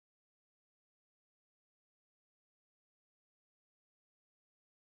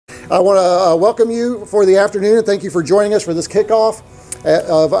I want to welcome you for the afternoon and thank you for joining us for this kickoff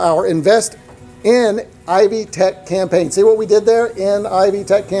of our Invest in Ivy Tech campaign. See what we did there? In Ivy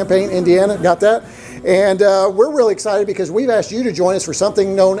Tech campaign, Indiana. Got that? And we're really excited because we've asked you to join us for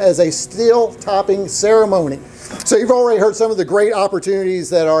something known as a steel topping ceremony. So you've already heard some of the great opportunities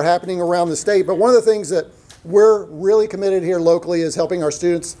that are happening around the state, but one of the things that we're really committed here locally is helping our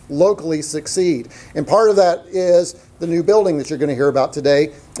students locally succeed. And part of that is the new building that you're going to hear about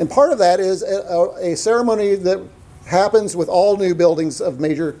today. And part of that is a ceremony that happens with all new buildings of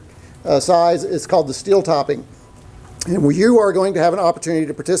major size. It's called the steel topping. And you are going to have an opportunity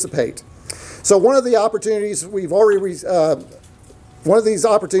to participate. So one of the opportunities one of these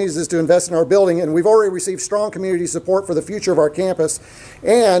opportunities is to invest in our building, and we've already received strong community support for the future of our campus.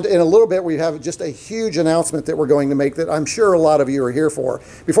 And in a little bit, we have just a huge announcement that we're going to make that I'm sure a lot of you are here for.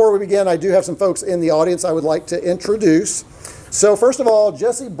 Before we begin, I do have some folks in the audience I would like to introduce. So first of all,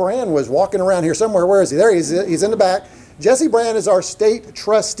 Jesse Brand was walking around here somewhere. Where is he? There he is. He's in the back. Jesse Brand is our state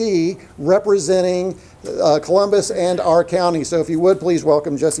trustee representing Columbus and our county. So if you would, please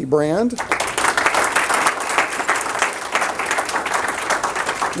welcome Jesse Brand.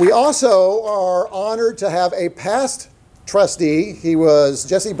 We also are honored to have a past trustee. He was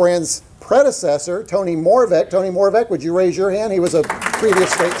Jesse Brand's predecessor, Tony Moravec. Tony Moravec, would you raise your hand? He was a previous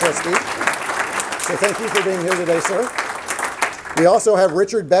state trustee. So thank you for being here today, sir. We also have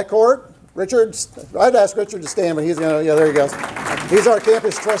Richard Beckort. Richard, I'd ask Richard to stand, but he's going to, yeah, there he goes. He's our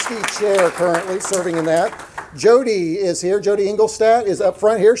campus trustee chair currently, serving in that. Jody is here. Jody Ingolstadt is up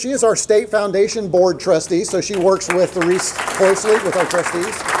front here. She is our State Foundation Board trustee, so she works with the Reese closely with our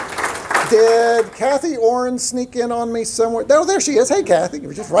trustees. Did Kathy Oren sneak in on me somewhere? Oh, there she is. Hey, Kathy.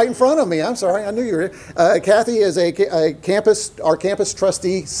 You're just right in front of me. I'm sorry. I knew you were here. Kathy is our campus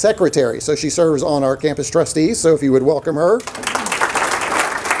trustee secretary, so she serves on our campus trustees, so if you would welcome her.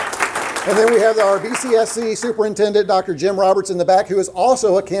 And then we have our BCSC superintendent, Dr. Jim Roberts, in the back, who is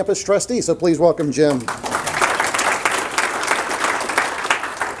also a campus trustee, so please welcome Jim.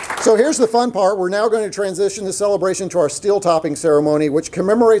 So here's the fun part. We're now going to transition the celebration to our steel topping ceremony, which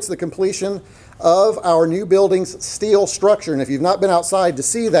commemorates the completion of our new building's steel structure. And if you've not been outside to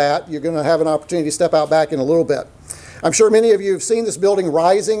see that, you're going to have an opportunity to step out back in a little bit. I'm sure many of you have seen this building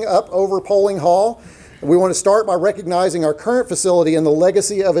rising up over Polling Hall. We want to start by recognizing our current facility and the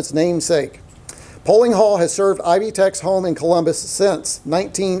legacy of its namesake. Polling Hall has served Ivy Tech's home in Columbus since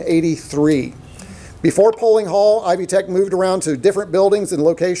 1983. Before Polling Hall, Ivy Tech moved around to different buildings and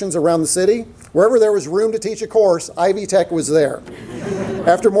locations around the city. Wherever there was room to teach a course, Ivy Tech was there.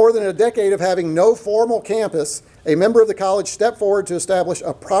 After more than a decade of having no formal campus, a member of the college stepped forward to establish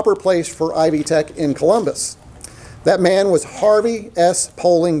a proper place for Ivy Tech in Columbus. That man was Harvey S.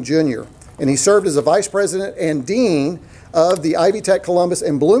 Poling, Jr., and he served as a vice president and dean of the Ivy Tech Columbus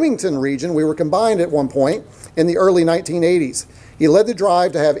and Bloomington region. We were combined at one point in the early 1980s. He led the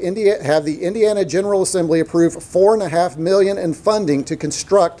drive to have the Indiana General Assembly approve $4.5 million in funding to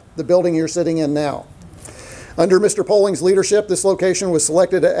construct the building you're sitting in now. Under Mr. Poling's leadership, this location was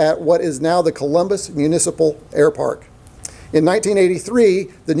selected at what is now the Columbus Municipal Air Park. In 1983,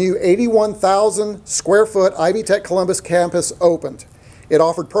 the new 81,000 square foot Ivy Tech Columbus campus opened. It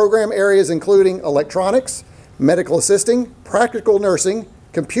offered program areas including electronics, medical assisting, practical nursing,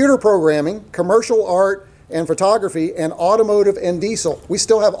 computer programming, commercial art, and photography, and automotive and diesel. We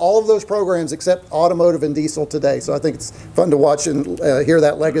still have all of those programs except automotive and diesel today, so I think it's fun to watch and hear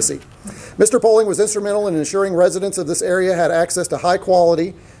that legacy. Mr. Poling was instrumental in ensuring residents of this area had access to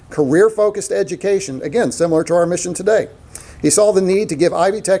high-quality, career-focused education, again, similar to our mission today. He saw the need to give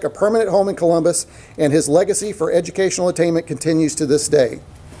Ivy Tech a permanent home in Columbus, and his legacy for educational attainment continues to this day.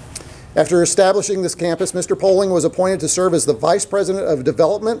 After establishing this campus, Mr. Poling was appointed to serve as the Vice President of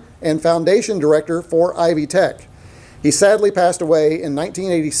Development and Foundation Director for Ivy Tech. He sadly passed away in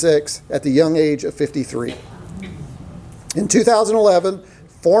 1986 at the young age of 53. In 2011,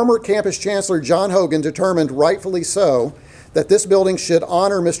 former campus chancellor John Hogan determined, rightfully so, that this building should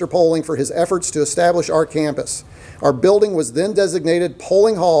honor Mr. Poling for his efforts to establish our campus. Our building was then designated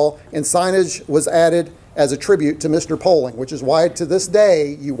Polling Hall, and signage was added as a tribute to Mr. Poling, which is why to this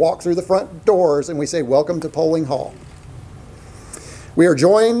day you walk through the front doors and we say, "Welcome to Polling Hall." We are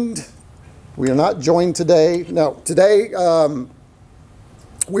not joined today. No, today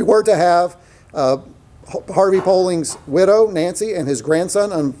we were to have Harvey Poling's widow, Nancy, and his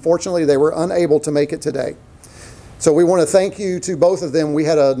grandson. Unfortunately, they were unable to make it today. So we want to thank you to both of them. We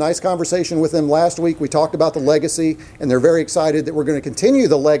had a nice conversation with them last week. We talked about the legacy, and they're very excited that we're going to continue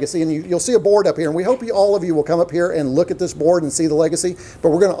the legacy. And you'll see a board up here, and we hope all of you will come up here and look at this board and see the legacy. But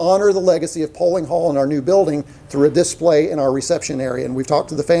we're going to honor the legacy of Polling Hall in our new building through a display in our reception area. And we've talked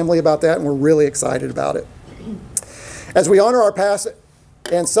to the family about that, and we're really excited about it. As we honor our past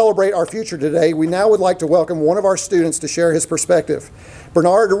and celebrate our future today, we now would like to welcome one of our students to share his perspective.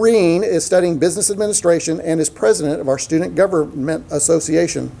 Bernard Reen is studying business administration and is president of our Student Government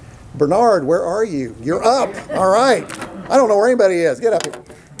Association. Bernard, where are you? You're up. All right. I don't know where anybody is. Get up here.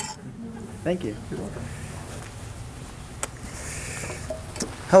 Thank you.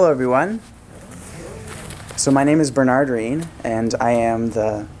 Hello, everyone. So my name is Bernard Reen, and I am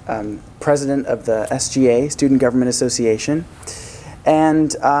the president of the SGA, Student Government Association.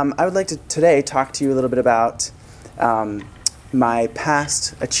 And I would like to today talk to you a little bit about my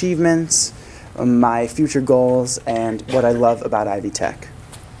past achievements, my future goals, and what I love about Ivy Tech.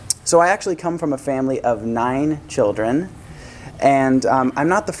 So I actually come from a family of 9 children, and I'm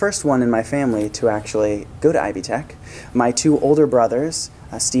not the first one in my family to actually go to Ivy Tech. My 2 older brothers,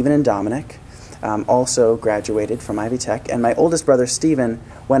 Stephen and Dominic, also graduated from Ivy Tech, and my oldest brother, Stephen,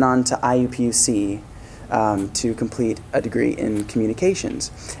 went on to IUPUC to complete a degree in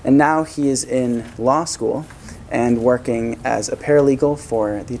communications. And now he is in law school and working as a paralegal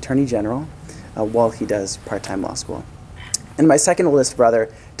for the Attorney General while he does part-time law school. And my second oldest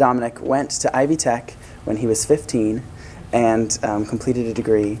brother, Dominic, went to Ivy Tech when he was 15 and completed a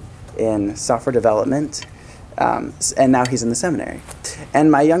degree in software development, and now he's in the seminary.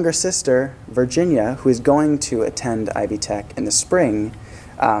 And my younger sister, Virginia, who is going to attend Ivy Tech in the spring,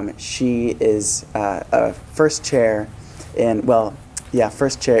 she is a first chair in,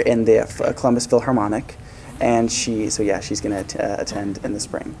 first chair in the Columbus Philharmonic, and she's going to attend in the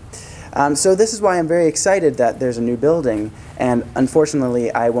spring. So this is why I'm very excited that there's a new building, and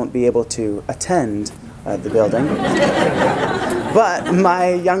unfortunately I won't be able to attend the building, but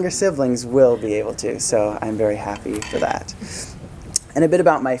my younger siblings will be able to, so I'm very happy for that. And a bit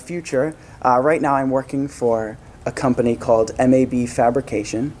about my future. Right now I'm working for a company called MAB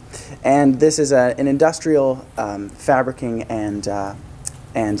Fabrication, and this is an industrial fabricating and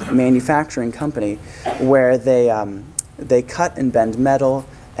manufacturing company where they cut and bend metal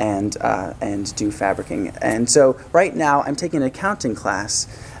and do fabricating. And so right now I'm taking an accounting class,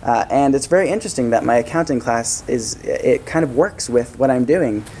 and it's very interesting that my accounting class it kind of works with what I'm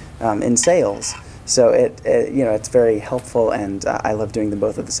doing in sales. So it's very helpful, and I love doing them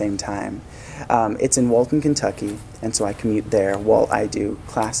both at the same time. It's in Walton, Kentucky, and so I commute there while I do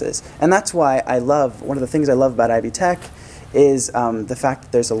classes. And that's why one of the things I love about Ivy Tech is the fact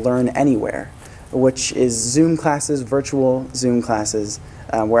that there's a Learn Anywhere, which is Zoom classes, virtual Zoom classes,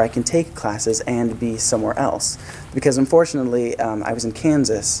 where I can take classes and be somewhere else. Because unfortunately, I was in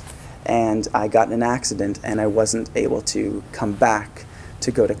Kansas, and I got in an accident, and I wasn't able to come back to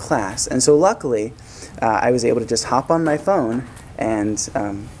go to class. And so luckily, I was able to just hop on my phone and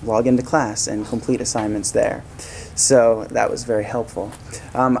log into class and complete assignments there. So that was very helpful.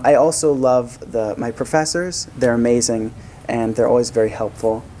 I also love my professors. They're amazing, and they're always very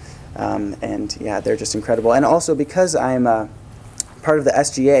helpful. And yeah, they're just incredible. And also because I'm part of the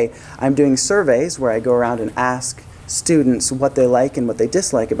SGA, I'm doing surveys where I go around and ask students what they like and what they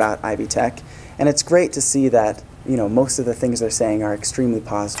dislike about Ivy Tech. And it's great to see that most of the things they're saying are extremely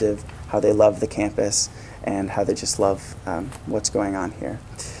positive, how they love the campus, and how they just love what's going on here.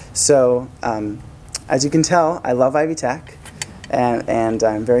 So as you can tell, I love Ivy Tech, and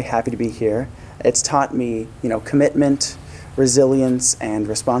I'm very happy to be here. It's taught me commitment, resilience, and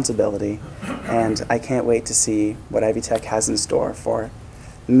responsibility, and I can't wait to see what Ivy Tech has in store for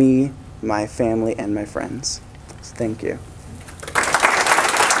me, my family, and my friends. So thank you.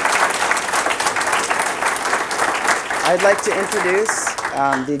 I'd like to introduce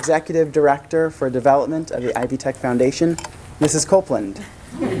the Executive Director for Development of the Ivy Tech Foundation, Mrs. Copeland.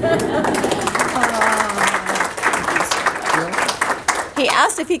 He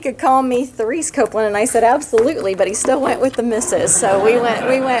asked if he could call me Therese Copeland, and I said absolutely, but he still went with the Mrs., so we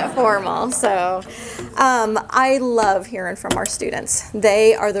went formal. So I love hearing from our students.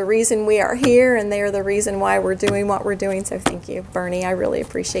 They are the reason we are here, and they are the reason why we're doing what we're doing. So thank you, Bernie. I really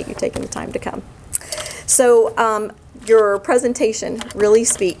appreciate you taking the time to come. So your presentation really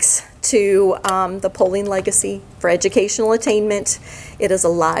speaks to the polling legacy for educational attainment. It is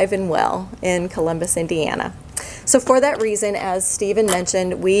alive and well in Columbus, Indiana. So for that reason, as Stephen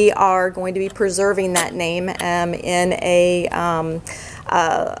mentioned, we are going to be preserving that name in a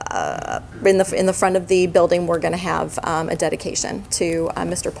in the front of the building, we're going to have a dedication to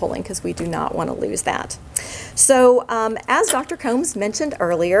Mr. Poling, because we do not want to lose that. So as Dr. Combs mentioned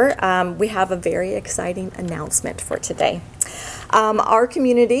earlier, we have a very exciting announcement for today. Our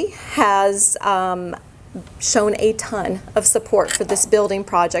community has shown a ton of support for this building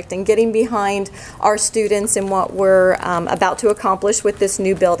project and getting behind our students and what we're about to accomplish with this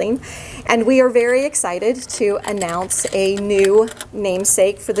new building. And we are very excited to announce a new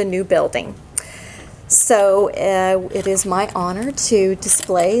namesake for the new building. So it is my honor to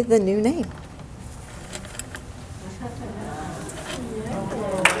display the new name.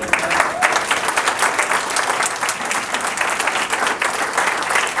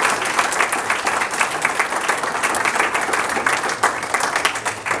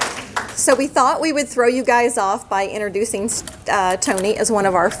 So we thought we would throw you guys off by introducing Tony as one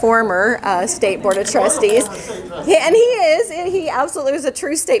of our former State Board of Trustees. And he absolutely was a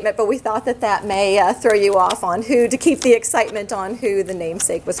true statement, but we thought that that may throw you off on to keep the excitement on who the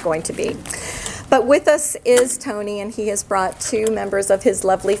namesake was going to be. But with us is Tony, and he has brought two members of his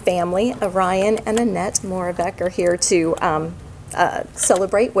lovely family. Ryan and Annette Moravec are here to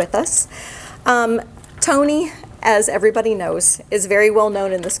celebrate with us. Tony, as everybody knows, is very well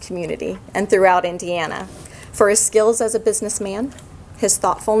known in this community and throughout Indiana for his skills as a businessman, his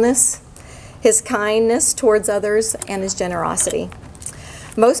thoughtfulness, his kindness towards others, and his generosity.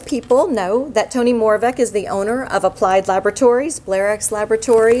 Most people know that Tony Moravec is the owner of Applied Laboratories, Blairx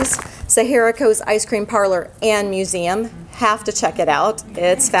Laboratories, Sahara Coast Ice Cream Parlor and Museum. Have to check it out.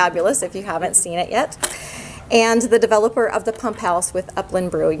 It's fabulous if you haven't seen it yet. And the developer of the Pump House with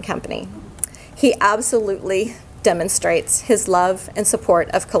Upland Brewing Company. He absolutely demonstrates his love and support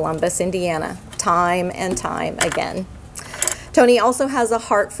of Columbus, Indiana, time and time again. Tony also has a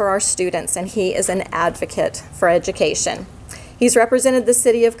heart for our students, and he is an advocate for education. He's represented the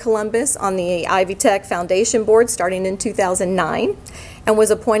city of Columbus on the Ivy Tech Foundation Board starting in 2009 and was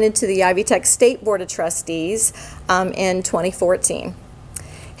appointed to the Ivy Tech State Board of Trustees in 2014.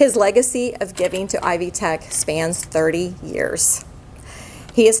 His legacy of giving to Ivy Tech spans 30 years.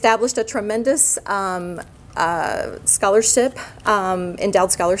 He established a tremendous scholarship,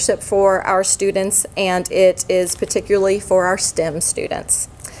 endowed scholarship for our students, and it is particularly for our STEM students.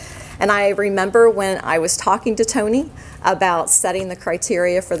 And I remember when I was talking to Tony about setting the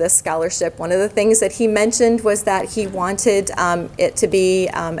criteria for this scholarship, one of the things that he mentioned was that he wanted it to be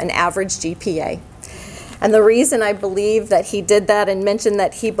an average GPA. And the reason I believe that he did that and mentioned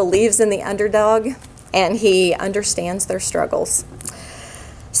that he believes in the underdog and he understands their struggles.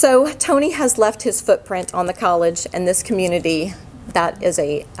 So Tony has left his footprint on the college and this community. That is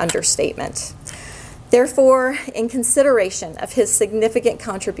an understatement. Therefore, in consideration of his significant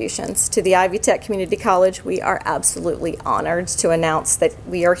contributions to the Ivy Tech Community College, we are absolutely honored to announce that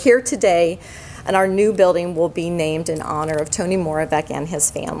we are here today and our new building will be named in honor of Tony Moravec and his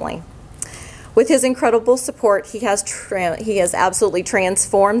family. With his incredible support, he has absolutely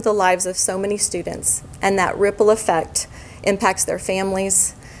transformed the lives of so many students, and that ripple effect impacts their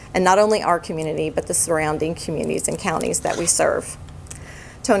families, and not only our community, but the surrounding communities and counties that we serve.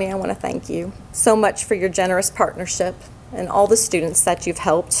 Tony, I want to thank you so much for your generous partnership and all the students that you've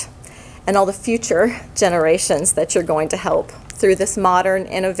helped and all the future generations that you're going to help through this modern,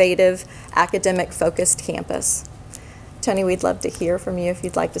 innovative, academic-focused campus. Tony, we'd love to hear from you if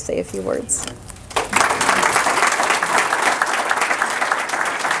you'd like to say a few words.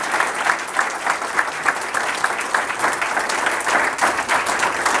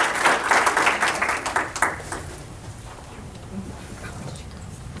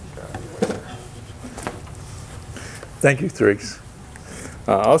 Thank you, Therese.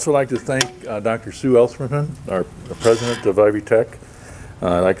 I'd also like to thank Dr. Sue Elsperman, our president of Ivy Tech.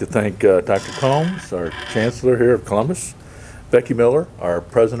 I'd like to thank Dr. Combs, our chancellor here of Columbus, Becky Miller, our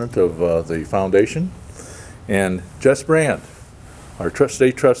president of the foundation, and Jess Brand, our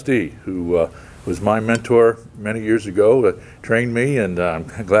state trustee, who was my mentor many years ago, trained me, and I'm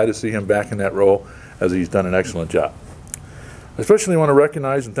glad to see him back in that role as he's done an excellent job. I especially want to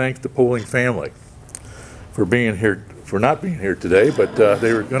recognize and thank the Poling family for being here, for not being here today, but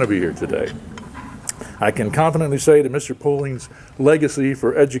they were going to be here today. I can confidently say that Mr. Poling's legacy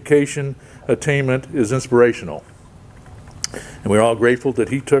for education attainment is inspirational. And we're all grateful that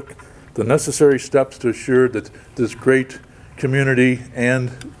he took the necessary steps to assure that this great community and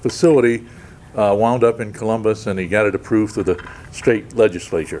facility wound up in Columbus, and he got it approved through the state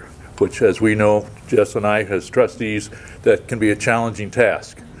legislature, which, as we know, Jess and I, as trustees, that can be a challenging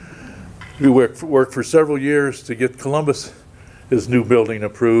task. We worked for several years to get Columbus, his new building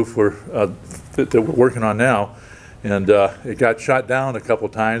approved that we're working on now, And it got shot down a couple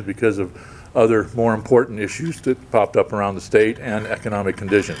times because of other more important issues that popped up around the state and economic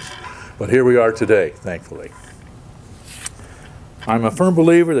conditions. But here we are today, thankfully. I'm a firm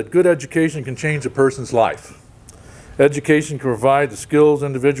believer that good education can change a person's life. Education can provide the skills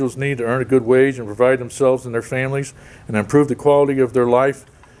individuals need to earn a good wage and provide themselves and their families and improve the quality of their life.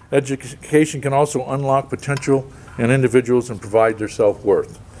 Education can also unlock potential in individuals and provide their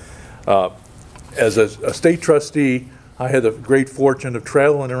self-worth. As a state trustee, I had the great fortune of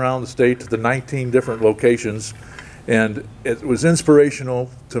traveling around the state to the 19 different locations, and it was inspirational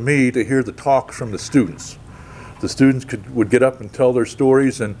to me to hear the talks from the students. The students would get up and tell their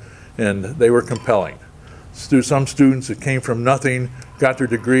stories, and they were compelling. Some students that came from nothing got their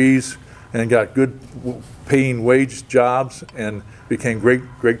degrees and got good paying wage jobs and became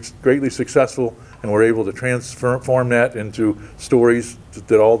greatly successful, and were able to transform that into stories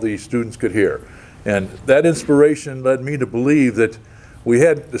that all the students could hear. And that inspiration led me to believe that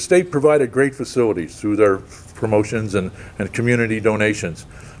the state provided great facilities through their promotions and community donations.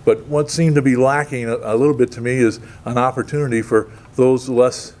 But what seemed to be lacking a little bit to me is an opportunity for those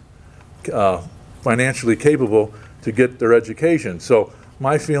less financially capable to get their education. So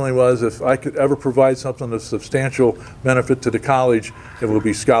my feeling was, if I could ever provide something of substantial benefit to the college, it would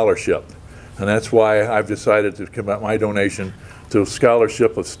be scholarship. And that's why I've decided to commit my donation to a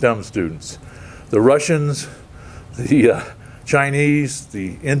scholarship of STEM students. The Russians, the Chinese,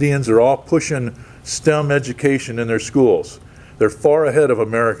 the Indians are all pushing STEM education in their schools. They're far ahead of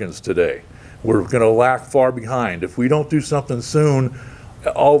Americans today. We're going to lag far behind. If we don't do something soon,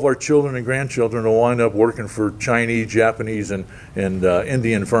 all of our children and grandchildren will wind up working for Chinese, Japanese, and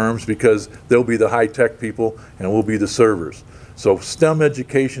Indian firms, because they'll be the high-tech people and we'll be the servers. So STEM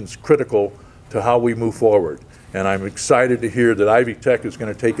education is critical to how we move forward. And I'm excited to hear that Ivy Tech is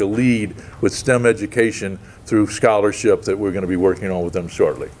going to take a lead with STEM education through scholarship that we're going to be working on with them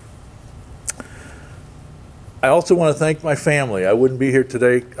shortly. I also want to thank my family. I wouldn't be here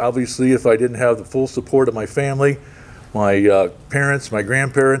today, obviously, if I didn't have the full support of my family, my parents, my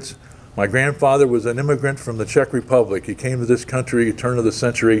grandparents. My grandfather was an immigrant from the Czech Republic. He came to this country at the turn of the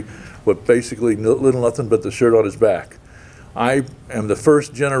century with basically little nothing but the shirt on his back. I am the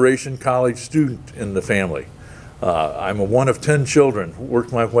first generation college student in the family. I'm one of 10 children,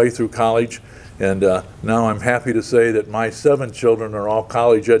 worked my way through college, and now I'm happy to say that my 7 children are all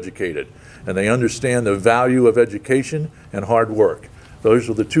college educated, and they understand the value of education and hard work. Those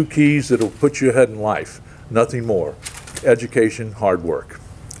are the 2 keys that will put you ahead in life, nothing more. Education, hard work.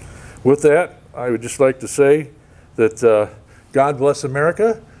 With that, I would just like to say that God bless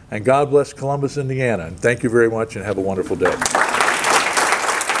America, and God bless Columbus, Indiana. And thank you very much, and have a wonderful day.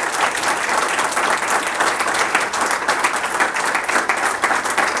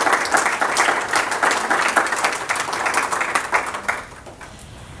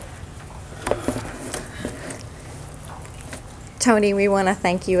 Tony, we want to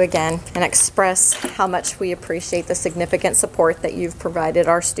thank you again and express how much we appreciate the significant support that you've provided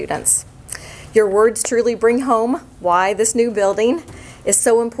our students. Your words truly bring home why this new building is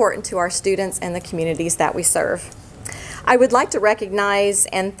so important to our students and the communities that we serve. I would like to recognize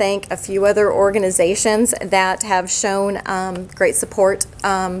and thank a few other organizations that have shown great support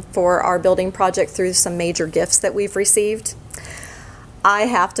for our building project through some major gifts that we've received. I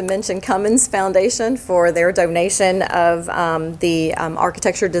have to mention Cummins Foundation for their donation of the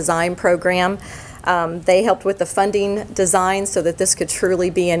architecture design program. They helped with the funding design so that this could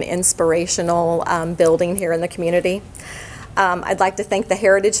truly be an inspirational building here in the community. I'd like to thank the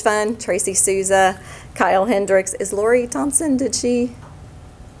Heritage Fund, Tracy Souza, Kyle Hendricks. Is Lori Thompson, is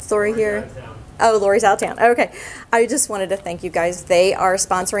Lori here? Oh, Lori's out of town. Okay. I just wanted to thank you guys. They are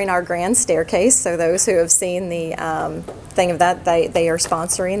sponsoring our grand staircase. So those who have seen the thing of that, they are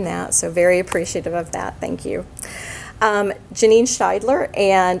sponsoring that. So very appreciative of that. Thank you. Janine Scheidler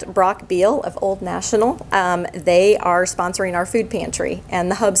and Brock Beal of Old National, they are sponsoring our food pantry and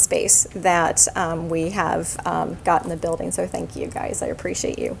the hub space that we have got in the building. So thank you guys. I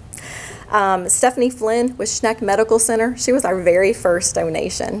appreciate you. Stephanie Flynn with Schneck Medical Center. She was our very first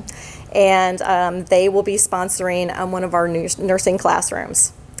donation. And they will be sponsoring one of our nursing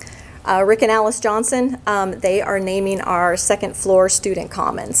classrooms. Rick and Alice Johnson, they are naming our second floor student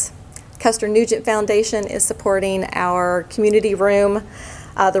commons. Custer Nugent Foundation is supporting our community room.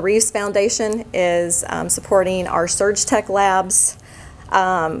 The Reeves Foundation is supporting our Surge Tech labs.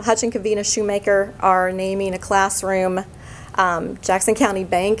 Hutch and Kavina Shoemaker are naming a classroom. Jackson County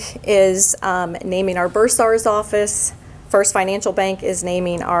Bank is naming our Bursar's office. First Financial Bank is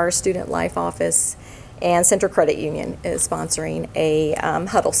naming our Student Life office, and Center Credit Union is sponsoring a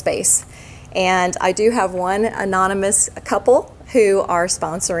huddle space. And I do have one anonymous couple who are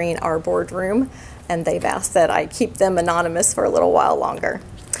sponsoring our boardroom, and they've asked that I keep them anonymous for a little while longer.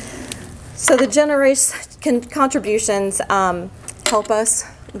 So the generous contributions help us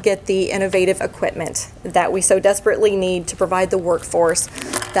get the innovative equipment that we so desperately need to provide the workforce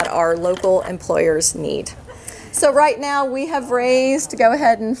that our local employers need. So right now we have raised, go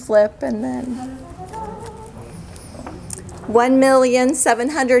ahead and flip, and then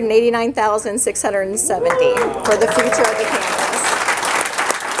 $1,789,670 for the future of the campus.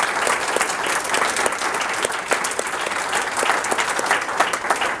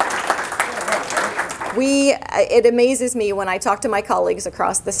 It amazes me when I talk to my colleagues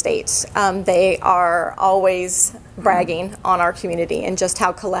across the state. They are always bragging on our community and just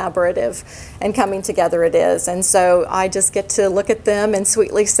how collaborative and coming together it is. And so I just get to look at them and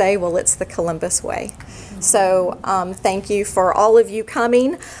sweetly say, well, it's the Columbus way. So thank you for all of you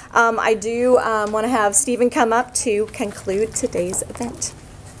coming. I do want to have Stephen come up to conclude today's event.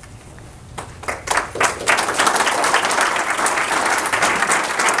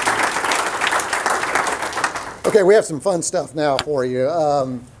 Okay, we have some fun stuff now for you.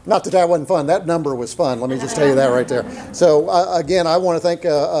 Not that that wasn't fun. That number was fun. Let me just tell you that right there. So again, I want to thank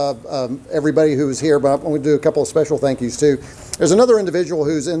everybody who was here, but I'm going to do a couple of special thank yous too. There's another individual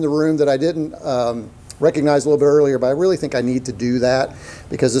who's in the room that I didn't recognize a little bit earlier, but I really think I need to do that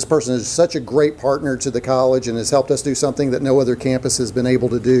because this person is such a great partner to the college and has helped us do something that no other campus has been able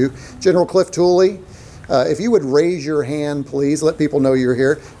to do. General Cliff Tooley. If you would raise your hand, please, let people know you're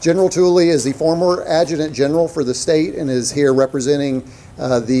here. General Tooley is the former Adjutant General for the state and is here representing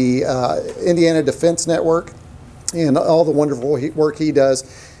the Indiana Defense Network and all the wonderful work he does.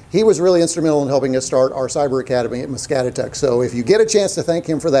 He was really instrumental in helping us start our Cyber Academy at Muscatatuck. So if you get a chance to thank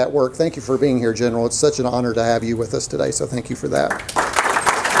him for that work, thank you for being here, General. It's such an honor to have you with us today, so thank you for that.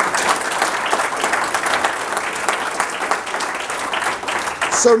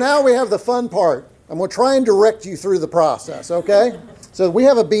 So now we have the fun part. I'm going to try and direct you through the process, okay? So we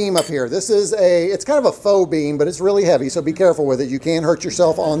have a beam up here. This is it's kind of a faux beam, but it's really heavy, so be careful with it. You can hurt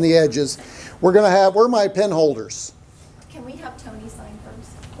yourself on the edges. We're going to have, where are my pen holders? Can we have Tony sign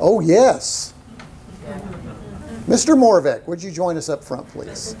first? Oh, yes. Mr. Moravec, would you join us up front,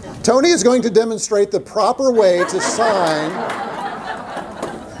 please? Tony is going to demonstrate the proper way to sign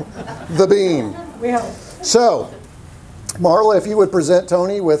the beam. So, Marla, if you would present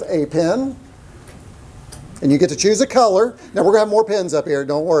Tony with a pen. And you get to choose a color. Now we're going to have more pens up here.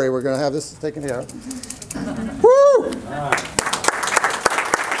 Don't worry, we're going to have this taken care of. Woo!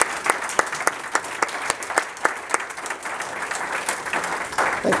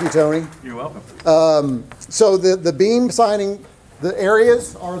 Thank you, Tony. You're welcome. So the beam signing, the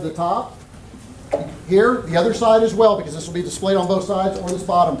areas are the top. Here, the other side as well, because this will be displayed on both sides, or this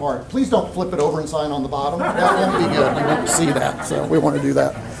bottom part. Please don't flip it over and sign on the bottom. That won't be good. We won't see that, so we want to do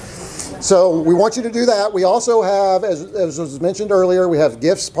that. So we want you to do that. We also have, as was mentioned earlier, we have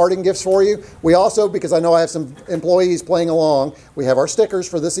gifts, parting gifts for you. We also, because I know I have some employees playing along, we have our stickers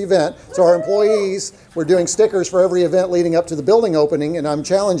for this event. So our employees, we're doing stickers for every event leading up to the building opening, and I'm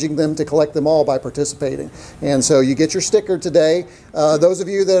challenging them to collect them all by participating. And so you get your sticker today. Those of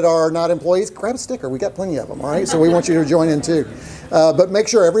you that are not employees, grab a sticker. We got plenty of them, all right? So we want you to join in too. But make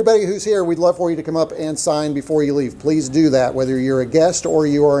sure everybody who's here, we'd love for you to come up and sign before you leave. Please do that. Whether you're a guest or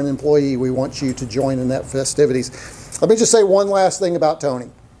you are an employee, we want you to join in that festivities. Let me just say one last thing about Tony.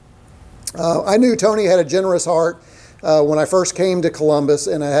 I knew Tony had a generous heart when I first came to Columbus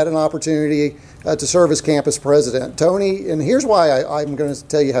and I had an opportunity to serve as campus president. Tony, and here's why I'm going to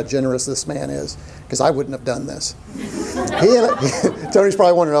tell you how generous this man is, because I wouldn't have done this. Tony's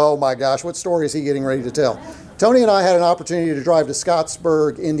probably wondering, oh my gosh, what story is he getting ready to tell? Tony and I had an opportunity to drive to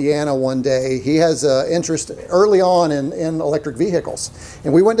Scottsburg, Indiana one day. He has interest early on in electric vehicles.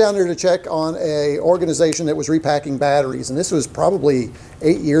 And we went down there to check on an organization that was repacking batteries. And this was probably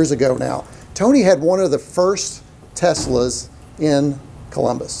 8 years ago now. Tony had one of the first Teslas in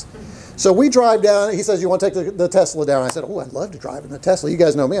Columbus. So we drive down. He says, you want to take the Tesla down? I said, oh, I'd love to drive in the Tesla. You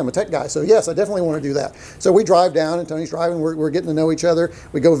guys know me. I'm a tech guy. So yes, I definitely want to do that. So we drive down, and Tony's driving. We're getting to know each other.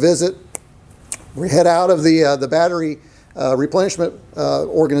 We go visit. We head out of the battery replenishment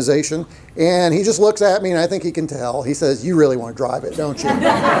organization, and he just looks at me, and I think he can tell. He says, you really want to drive it, don't you?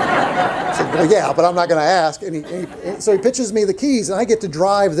 I said, well, yeah, but I'm not going to ask. And so he pitches me the keys, and I get to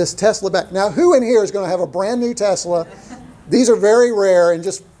drive this Tesla back. Now, who in here is going to have a brand new Tesla? These are very rare, and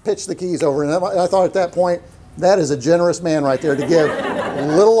just pitch the keys over. And I thought at that point, that is a generous man right there to give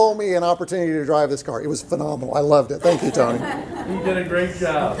Little old me an opportunity to drive this car. It was phenomenal. I loved it. Thank you, Tony. You did a great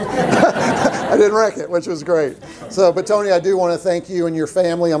job. I didn't wreck it, which was great. So, but Tony, I do want to thank you and your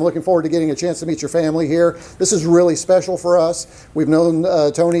family. I'm looking forward to getting a chance to meet your family here. This is really special for us. We've known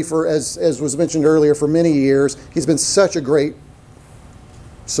Tony for, as was mentioned earlier, for many years. He's been such a great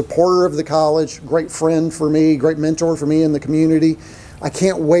supporter of the college, great friend for me, great mentor for me in the community. I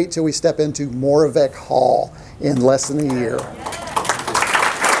can't wait till we step into Moravec Hall in less than a year.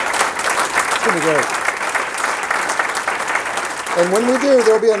 It's going to be great. And when we do,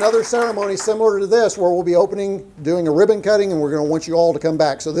 there'll be another ceremony similar to this where we'll be doing a ribbon cutting, and we're going to want you all to come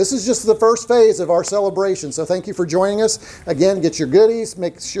back. So this is just the first phase of our celebration. So thank you for joining us. Again, get your goodies.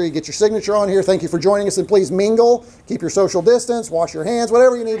 Make sure you get your signature on here. Thank you for joining us, and please mingle. Keep your social distance. Wash your hands.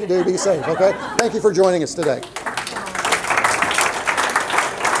 Whatever you need to do, be safe, okay? Thank you for joining us today.